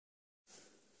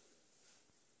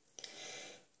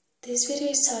This video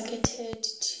is targeted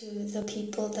to the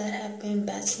people that have been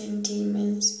battling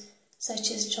demons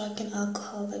such as drug and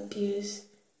alcohol abuse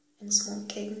and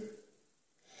smoking.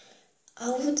 I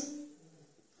would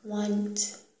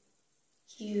want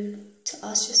you to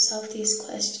ask yourself these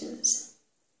questions.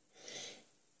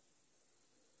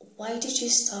 Why did you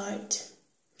start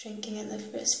drinking in the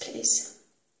first place?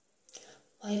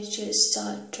 Why did you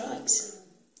start drugs?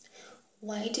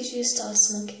 Why did you start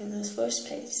smoking in the first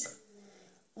place?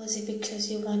 Was it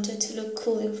because you wanted to look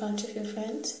cool in front of your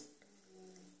friends?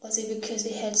 Was it because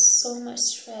you had so much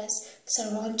stress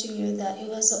surrounding you that it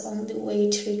was the only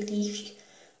way to relieve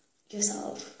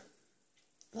yourself?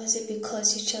 Was it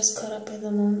because you just caught up in the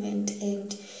moment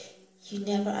and you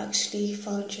never actually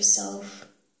found yourself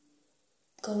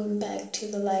going back to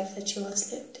the life that you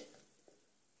once lived?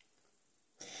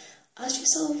 Ask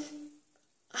yourself,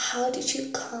 how did you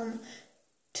come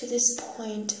to this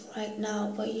point right now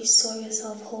where you saw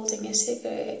yourself holding a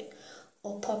cigarette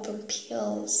or popping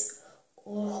pills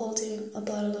or holding a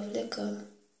bottle of liquor?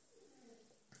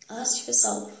 Ask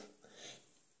yourself,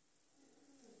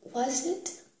 was it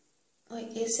or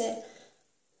is it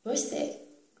worth it?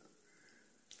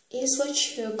 Is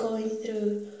what you're going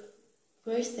through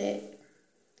worth it?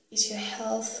 Is your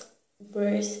health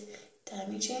worth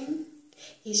damaging?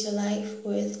 Is your life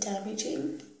worth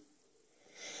damaging?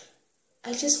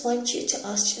 I just want you to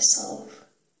ask yourself,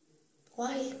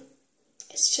 why?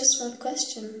 It's just one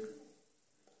question.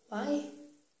 Why?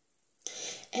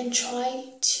 And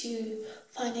try to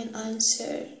find an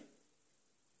answer.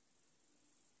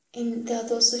 And there are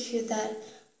those of you that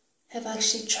have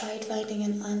actually tried finding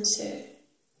an answer.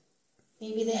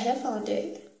 Maybe they have found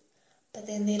it, but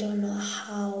then they don't know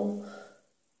how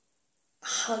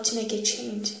to make a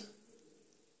change.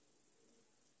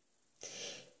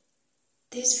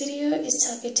 This video is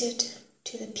targeted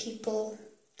to the people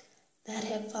that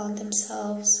have found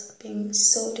themselves being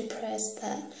so depressed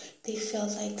that they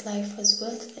felt like life was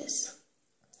worthless.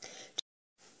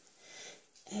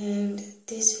 And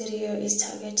this video is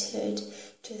targeted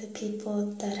to the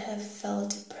people that have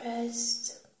felt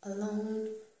depressed, alone,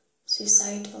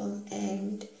 suicidal,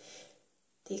 and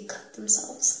they cut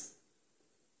themselves.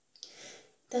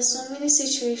 There's so many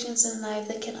situations in life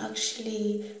that can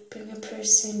actually bring a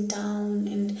person down,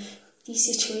 and these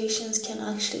situations can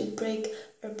actually break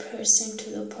a person to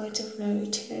the point of no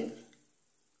return.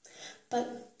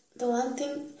 But the one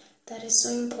thing that is so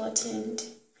important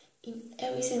in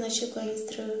everything that you're going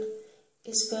through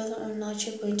is whether or not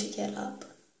you're going to get up.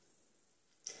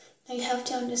 Now you have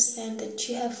to understand that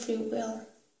you have free will,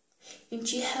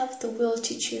 and you have the will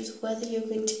to choose whether you're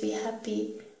going to be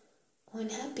happy or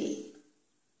unhappy.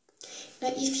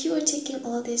 Now, if you are taking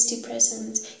all these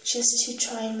depressants just to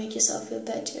try and make yourself feel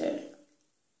better,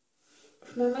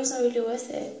 remember, it's not really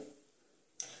worth it.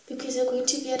 Because you're going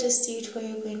to be at a stage where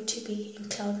you're going to be in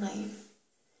cloud 9. And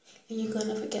you're going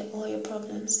to forget all your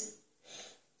problems.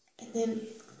 And then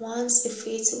once it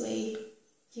fades away,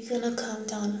 you're going to come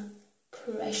down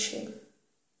crashing,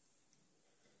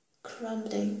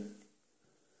 crumbling.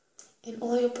 And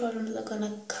all your problems are going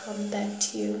to come back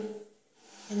to you.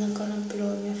 And they're gonna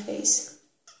blow in your face.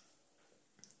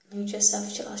 You just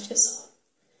have to ask yourself,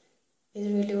 is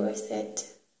it really worth it?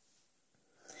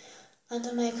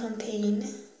 Under my campaign,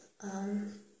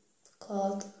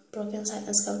 called Broken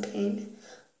Silence Campaign,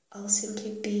 I'll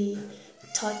simply be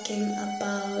talking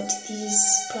about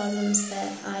these problems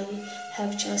that I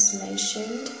have just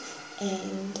mentioned,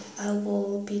 and I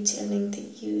will be telling the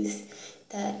youth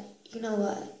that, you know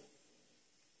what,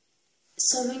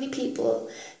 so many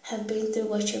people have been through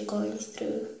what you're going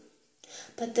through,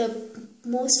 but the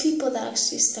most people that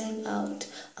actually stand out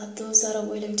are those that are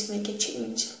willing to make a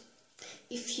change.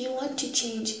 If you want to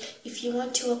change, if you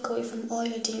want to walk away from all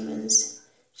your demons,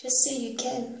 just say you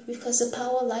can, because the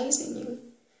power lies in you.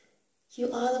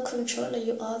 You are the controller,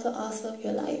 you are the author of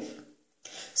your life.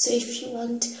 So if you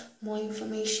want more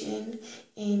information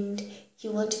and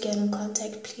you want to get in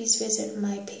contact, please visit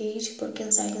my page,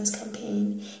 Broken Silence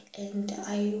Campaign, and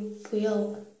I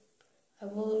will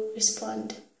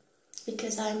respond,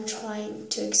 because I'm trying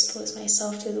to expose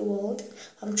myself to the world.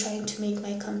 I'm trying to make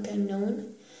my campaign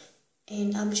known,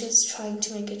 and I'm just trying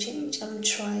to make a change. I'm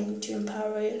trying to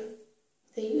empower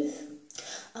the youth.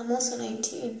 I'm also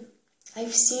 19.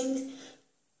 I've seen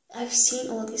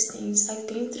all these things. I've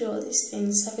been through all these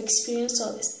things. I've experienced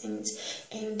all these things,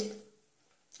 and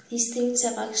these things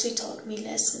have actually taught me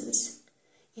lessons.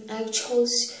 And I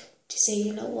chose to say,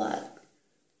 you know what?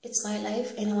 It's my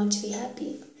life and I want to be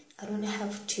happy. I don't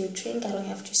have to drink. I don't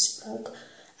have to smoke.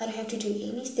 I don't have to do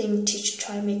anything to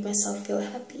try and make myself feel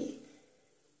happy.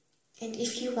 And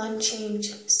if you want change,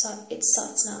 it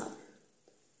starts now.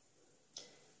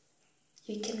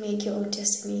 You can make your own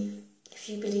destiny if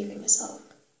you believe in yourself,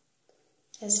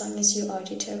 as long as you are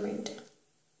determined.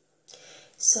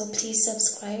 So please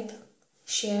subscribe,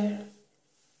 share,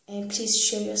 and please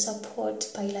show your support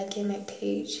by liking my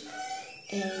page.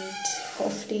 And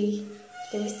hopefully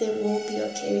everything will be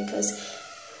okay, because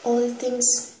all the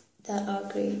things that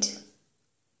are great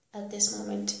at this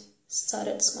moment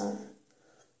started small.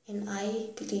 And I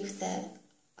believe that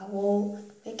I will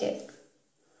make it.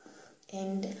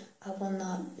 And I will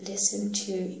not listen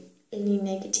to any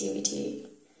negativity,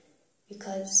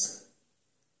 because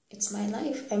it's my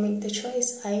life. I make the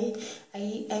choice. I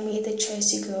made the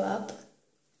choice to grow up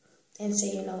and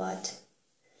say, you know what?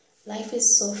 Life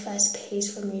is so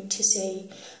fast-paced for me to say,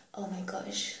 oh my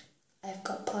gosh, I've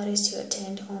got parties to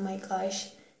attend. Oh my gosh,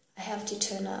 I have to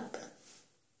turn up.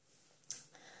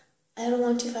 I don't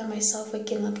want to find myself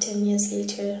waking up 10 years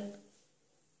later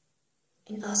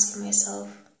and asking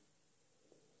myself,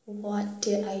 what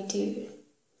did I do?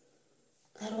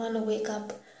 I don't want to wake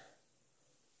up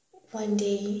one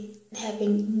day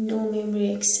having no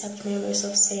memory except memories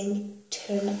of saying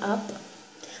turn up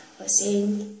or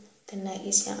saying the night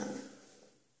is young.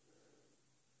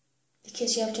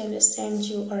 Because you have to understand,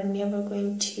 you are never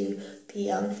going to be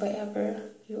young forever.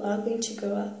 You are going to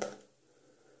grow up.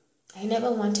 I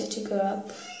never wanted to grow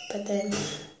up, but then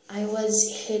I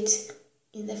was hit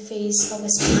in the face, I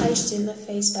was punched in the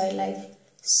face by life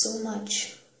so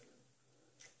much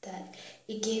that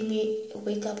it gave me a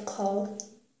wake-up call,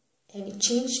 and it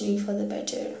changed me for the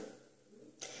better.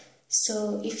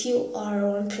 So if you are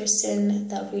one person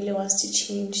that really wants to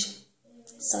change, it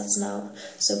starts now.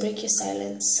 So break your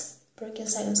silence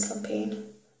campaign.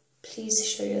 Please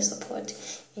show your support.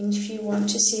 And if you want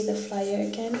to see the flyer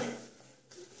again,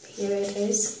 here it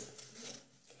is.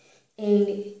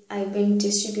 And I've been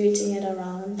distributing it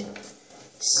around.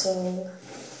 So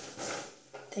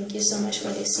thank you so much for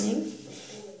listening,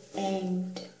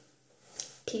 and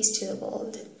peace to the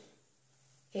world.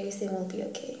 Everything will be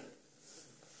okay.